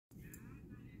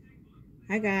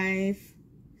Hi guys.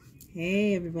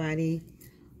 Hey everybody.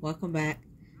 Welcome back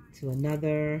to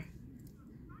another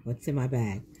What's in My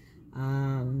Bag.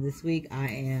 This week I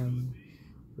am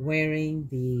wearing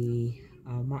the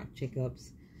Marc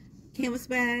Jacobs canvas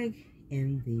bag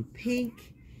in the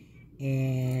pink,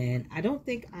 and I don't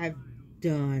think I've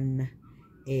done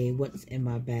a What's in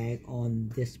My Bag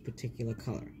on this particular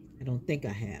color. I don't think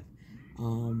I have.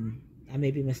 I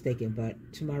may be mistaken, but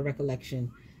to my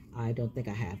recollection, I don't think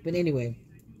I have. But anyway,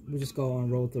 we'll just go on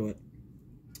and roll through it.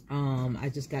 I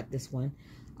just got this one,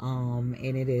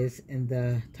 and it is in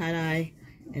the tie-dye,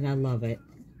 and I love it.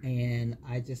 And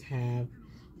I just have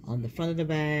on the front of the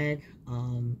bag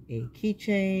a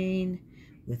keychain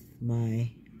with my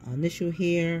initial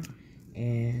here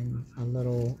and a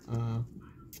little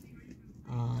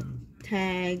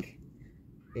tag.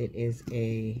 It is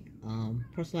a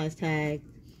personalized tag,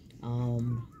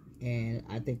 and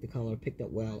I think the color picked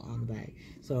up well on the bag.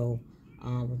 So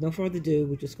with no further ado,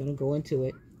 we're just going to go into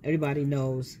it. Everybody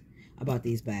knows about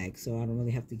these bags, so I don't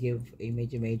really have to give a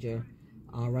major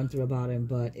run through about them,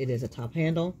 but it is a top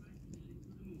handle.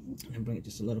 And bring it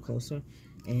just a little closer,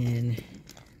 and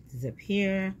zip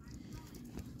here.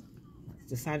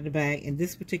 That's the side of the bag. And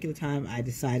this particular time I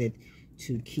decided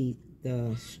to keep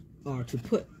to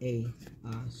put a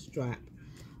strap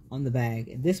on the bag.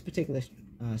 And this particular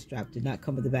strap did not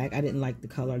come with the bag. I didn't like the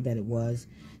color that it was,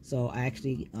 so I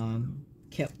actually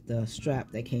kept the strap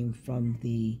that came from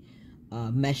the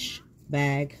mesh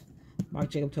bag Marc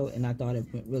Jacobs tote, and I thought it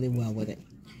went really well with it.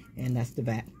 And that's the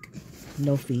back.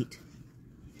 No feet,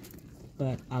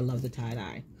 but I love the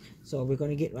tie-dye. So we're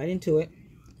going to get right into it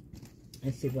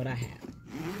and see what I have.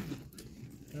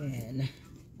 And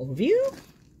overview,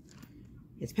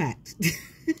 it's packed.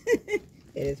 It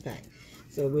is packed.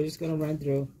 So we're just going to run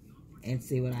through and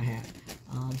see what I have.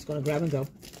 I'm just going to grab and go.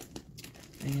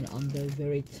 And on the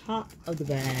very top of the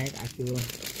bag, I feel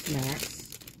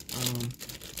snacks.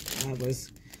 I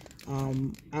was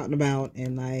out and about,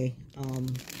 and I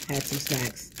had some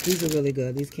snacks. These are really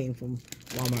good. These came from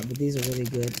Walmart, but these are really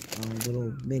good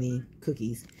little mini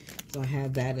cookies. So I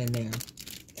have that in there.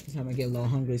 Sometimes I get a little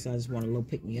hungry, so I just want a little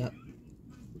pick-me-up.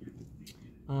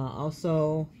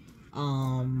 Also,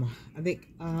 I think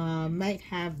I might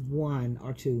have one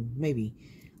or two, maybe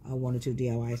one or two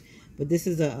DIYs. But this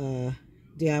is a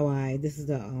DIY. This is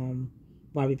the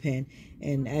Barbie pen,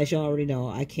 and as y'all already know,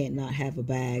 I can't not have a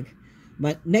bag.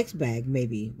 My next bag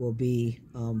maybe will be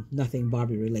nothing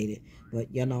Barbie related,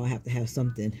 but y'all know I have to have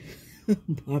something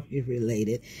Barbie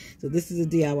related. So this is a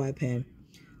DIY pen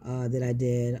that I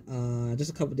did just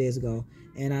a couple days ago,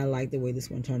 and I like the way this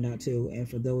one turned out too. And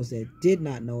for those that did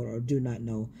not know or do not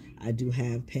know, I do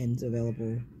have pens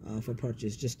available for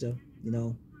purchase, just to, you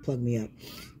know, plug me up.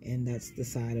 And that's the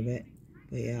side of it.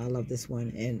 But yeah, I love this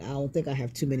one, and I don't think I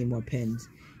have too many more pens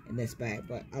in this bag,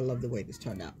 but I love the way this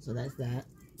turned out. So that's that.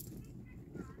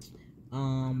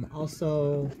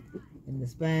 Also in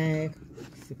this bag,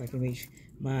 let's see if I can reach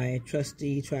my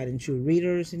trusty tried and true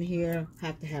readers in here.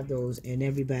 Have to have those in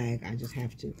every bag. I just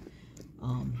have to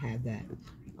have that.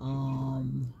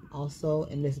 Also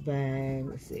in this bag,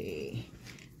 let's see,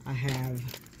 I have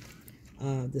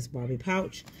this Barbie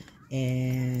pouch,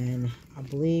 and I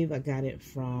believe I got it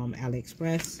from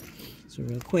AliExpress. So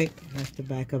real quick, that's the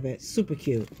back of it. Super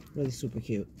cute, really super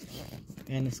cute.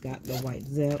 And it's got the white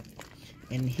zip.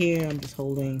 And here I'm just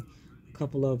holding a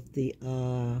couple of the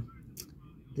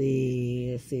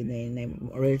let's see the name,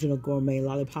 Original Gourmet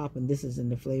Lollipop, and this is in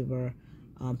the flavor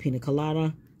Pina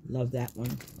Colada. Love that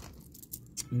one.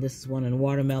 And this is one in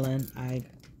watermelon. I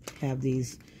have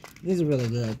these are really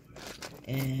good.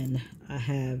 And I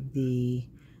have the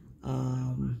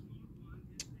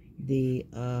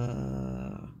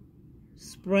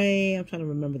spray. I'm trying to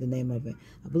remember the name of it.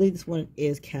 I believe this one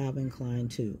is Calvin Klein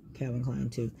 2. Calvin Klein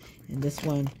 2. And this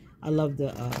one, I love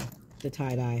the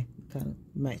tie-dye. Kind of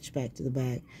match back to the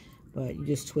bag. But you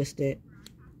just twist it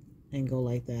and go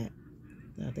like that.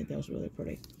 And I think that was really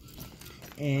pretty.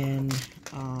 And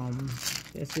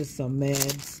there's just some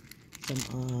meds.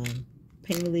 Some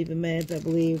pain relieving meds, I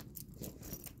believe.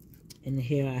 And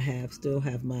here I still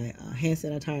have my hand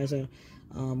sanitizer.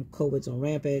 COVID's on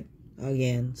rampant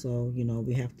again, so you know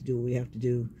we have to do what we have to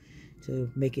do to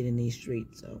make it in these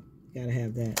streets. So gotta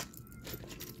have that.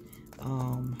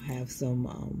 Have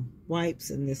some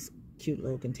wipes in this cute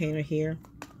little container here,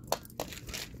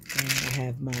 and I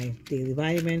have my daily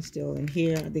vitamins still in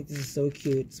here. I think this is so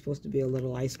cute. It's supposed to be a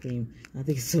little ice cream. I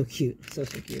think it's so cute, so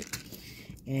cute.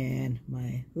 And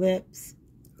my lips,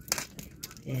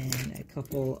 and a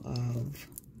couple of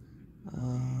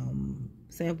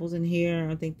samples in here.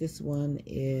 I think this one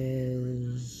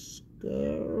is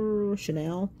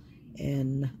Chanel,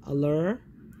 and Allure.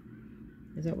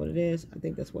 Is that what it is? I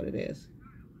think that's what it is.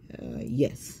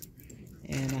 Yes.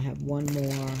 And I have one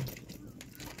more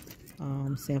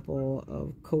sample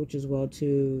of Coach as well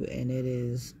too, and it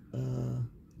is I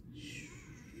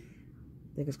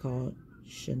think it's called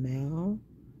Chanel.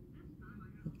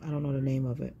 I don't know the name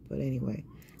of it, but anyway,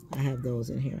 I have those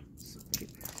in here.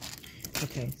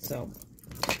 Okay, so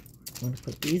I'm going to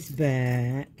put these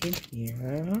back in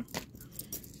here.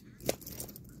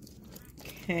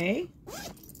 Okay,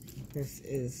 this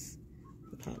is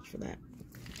the pouch for that.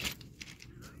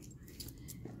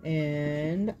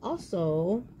 And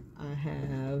also, I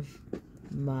have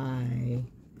my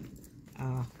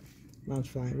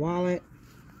Loungefly wallet.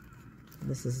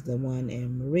 This is the one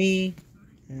in Marie.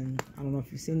 And I don't know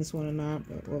if you've seen this one or not,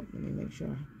 but well, let me make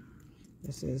sure.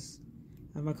 This is,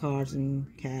 I have my cards and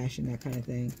cash and that kind of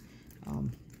thing.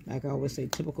 Like I always say,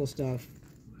 typical stuff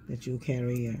that you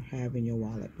carry or have in your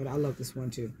wallet. But I love this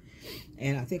one too.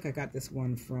 And I think I got this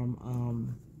one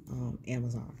from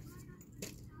Amazon.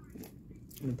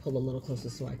 Let me pull a little closer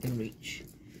so I can reach.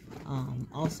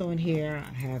 Also in here,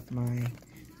 I have my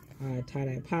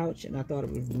tie-dye pouch, and I thought it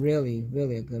was really,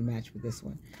 really a good match with this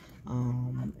one.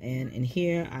 And in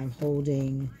here, I'm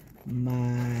holding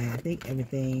my, I think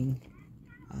everything,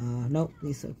 nope,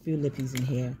 these are a few lippies in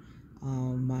here.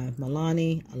 My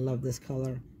Milani, I love this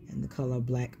color, and the color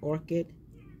Black Orchid.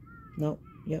 Nope,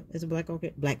 yep, it's a Black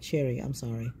Orchid. Black Cherry, I'm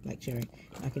sorry, Black Cherry.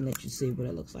 I can let you see what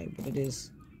it looks like, but it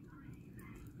is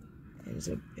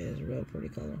a real pretty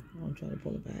color. I'm trying to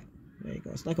pull it back. There you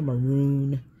go. It's like a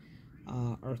maroon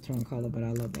earth tone color, but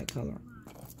I love that color.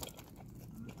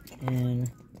 And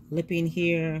lippy in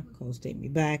here, Coles Take Me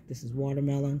Back. This is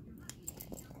watermelon.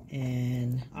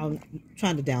 And I'm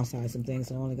trying to downsize some things,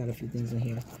 so I only got a few things in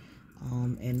here.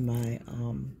 And my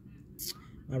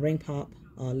Ring Pop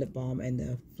lip balm and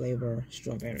the flavor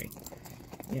strawberry.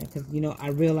 Yeah, because you know I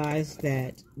realized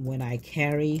that when I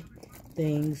carry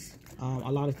things,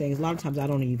 a lot of times I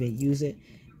don't even use it,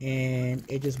 and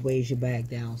it just weighs your bag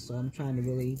down. So I'm trying to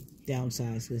really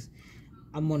downsize, because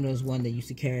I'm one of those that used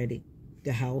to carry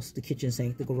the house, the kitchen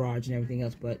sink, the garage, and everything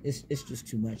else, but it's just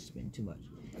too much. It's been too much.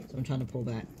 So I'm trying to pull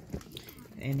back.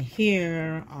 And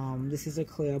here, this is a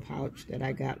clear pouch that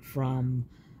I got from,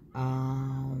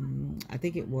 I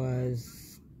think it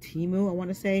was Temu, I want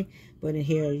to say. But in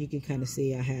here, you can kind of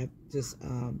see I have just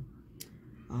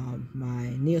my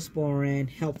Neosporin,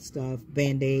 health stuff,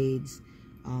 Band-Aids,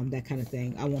 that kind of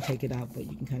thing. I won't take it out, but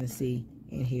you can kind of see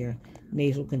in here,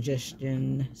 nasal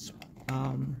congestion,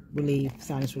 relief,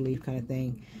 sinus relief kind of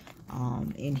thing,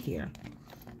 in here.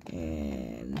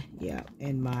 And yeah,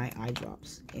 and my eye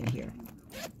drops in here.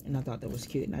 And I thought that was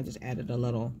cute, and I just added a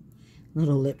little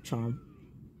lip charm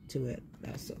to it.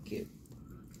 That's so cute.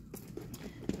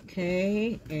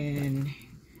 Okay, and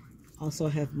also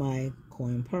have my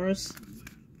coin purse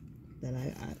that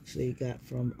I actually got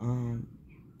from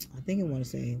I think I want to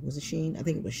say, was it Shein? I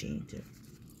think it was Shein too.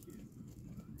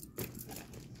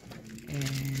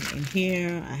 And in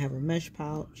here I have a mesh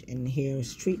pouch, and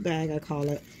here's treat bag, I call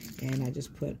it, and I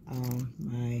just put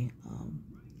my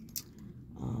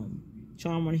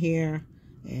charm on here,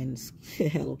 and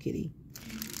Hello Kitty,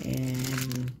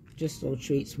 and just little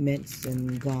treats, mints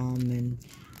and gum and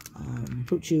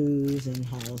fruit chews and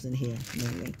halls in here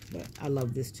mainly. But I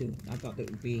love this too. I thought that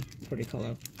would be a pretty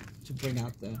color to bring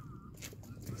out the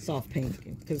soft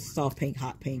pink, because soft pink,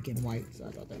 hot pink, and white, so I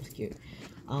thought that was cute.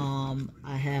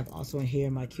 I have also in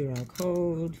here my QR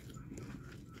code,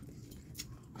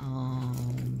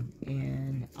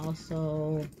 and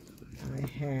also I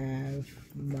have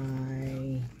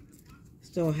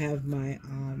still have my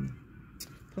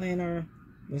planner.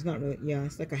 It's not really, yeah,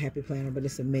 it's like a happy planner, but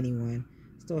it's a mini one.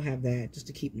 Still have that just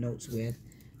to keep notes with.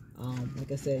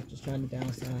 Like I said, just trying to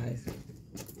downsize.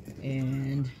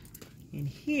 And in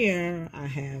here I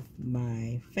have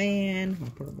my fan, my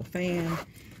portable fan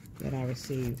that I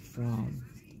received from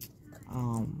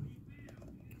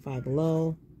Five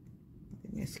Below. I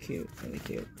think that's cute, really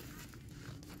cute.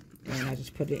 And I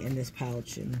just put it in this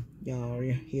pouch, and y'all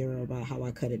hear about how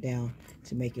I cut it down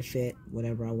to make it fit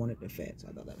whatever I want it to fit. So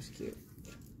I thought that was cute.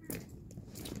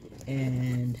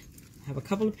 And I have a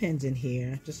couple of pens in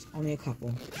here, just only a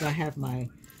couple. So I have my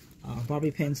Barbie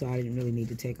pen, so I didn't really need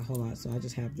to take a whole lot. So I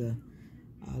just have the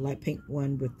light pink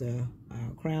one with the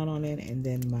crown on it, and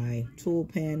then my tool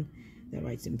pen that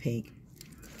writes in pink.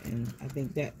 And I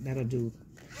think that'll do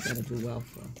well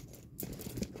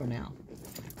for now.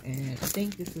 And I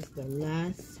think this is the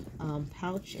last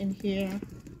pouch in here.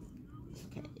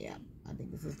 Okay, yeah, I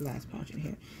think this is the last pouch in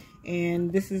here.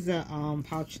 And this is a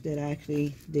pouch that I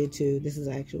actually did too. This is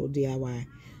an actual DIY.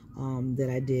 that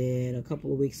I did a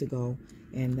couple of weeks ago,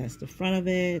 and that's the front of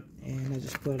it. And I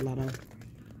just put a lot of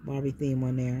Barbie theme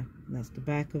on there. And that's the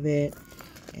back of it.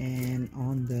 And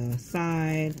on the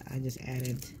side, I just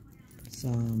added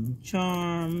some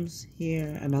charms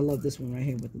here, and I love this one right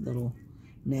here with the little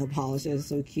nail polish. That's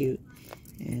so cute.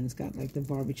 And it's got like the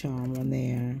Barbie charm on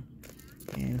there,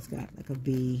 and it's got like a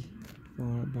bee for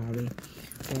Barbie,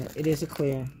 but it is a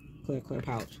clear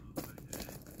pouch.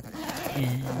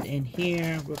 And in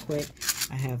here, real quick,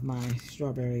 I have my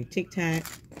strawberry Tic Tac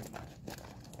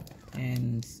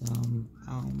and some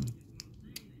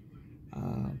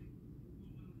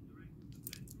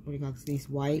what do you call these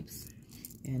wipes,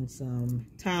 and some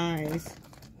ties.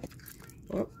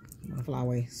 Oh, I'm gonna fly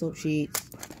away. Soap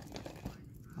sheets,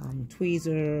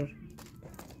 tweezer,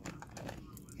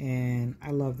 and I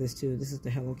love this too. This is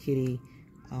the Hello Kitty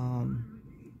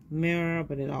mirror,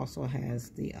 but it also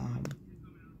has the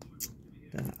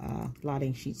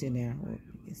blotting sheets in there. Oh, you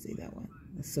can see that one.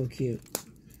 It's so cute,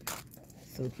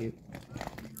 so cute.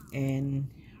 And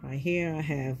right here I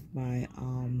have my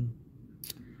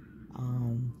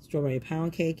strawberry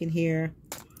pound cake in here,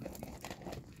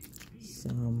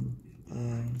 some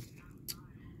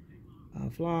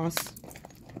floss,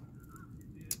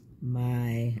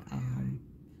 my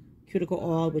cuticle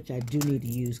oil, which I do need to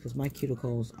use because my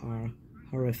cuticles are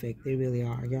horrific. They really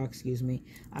are. Y'all excuse me.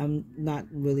 I'm not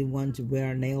really one to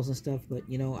wear nails and stuff, but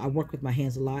you know, I work with my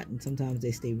hands a lot, and sometimes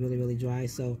they stay really, really dry.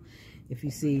 So if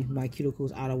you see my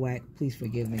cuticles out of whack, please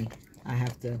forgive me. I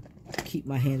have to keep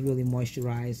my hands really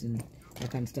moisturized and that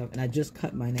kind of stuff. And I just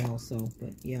cut my nails, so,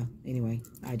 but yeah, anyway,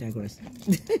 I digress.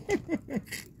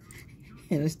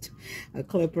 And it's a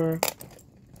clipper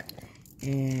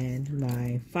and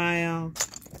my file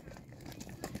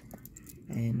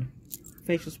and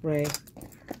facial spray.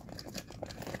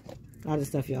 A lot of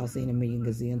stuff y'all seen a million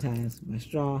gazillion times. My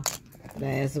straw, but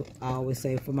as I always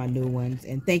say for my new ones,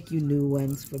 and thank you new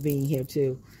ones for being here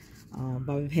too.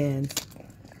 Bobby pins,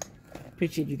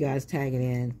 appreciate you guys tagging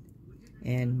in,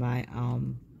 and my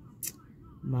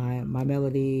my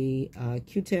Melody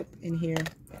Q-tip in here,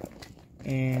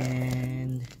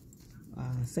 and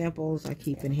samples I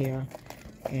keep in here,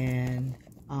 and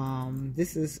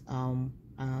this is a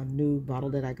new bottle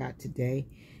that I got today,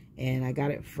 and I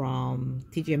got it from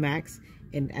TJ Maxx,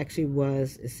 and actually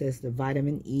it says the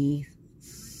vitamin E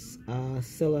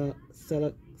silic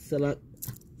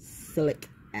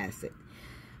acid,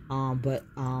 but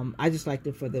I just liked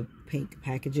it for the pink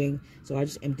packaging, so I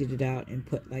just emptied it out and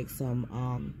put like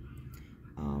some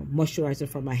moisturizer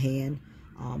for my hand.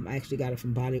 I actually got it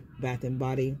from Bath and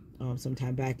Body some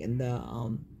time back, and the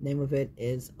name of it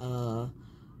is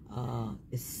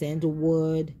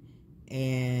sandalwood,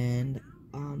 and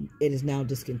it is now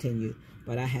discontinued,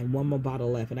 but I had one more bottle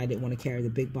left and I didn't want to carry the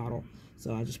big bottle,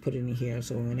 so I just put it in here,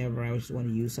 so whenever I just want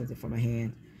to use something for my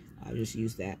hand, I'll just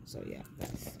use that. So yeah,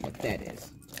 that's what that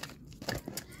is.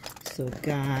 So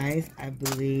guys, I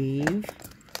believe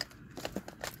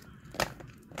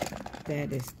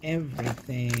that is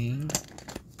everything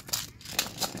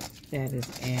that is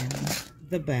in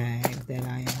the bag that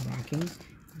I am rocking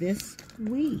this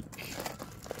week.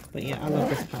 But yeah, I love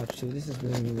this pouch too. This is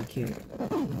really, really cute.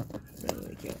 Really,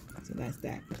 really cute. So that's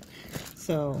that.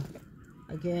 So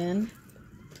again,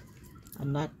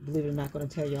 I'm not, believe it or not, going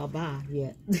to tell y'all bye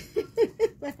yet.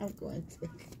 But I'm going to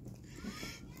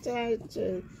try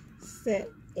to set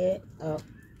it up.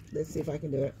 Let's see if I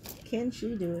can do it. Can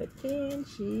she do it? Can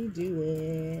she do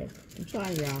it? I'm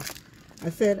trying, y'all. I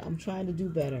said I'm trying to do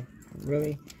better. I'm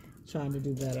really trying to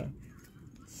do better.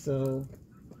 So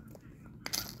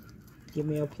give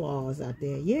me applause out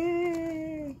there.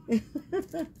 Yay!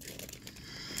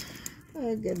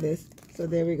 Oh, goodness. So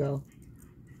there we go.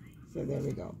 So there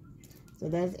we go. So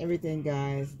that's everything,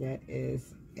 guys, that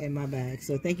is in my bag.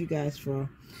 So thank you guys for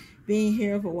being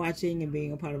here, for watching, and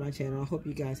being a part of my channel. I hope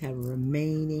you guys have a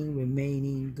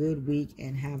remaining good week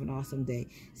and have an awesome day.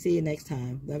 See you next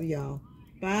time. Love y'all.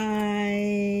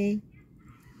 Bye.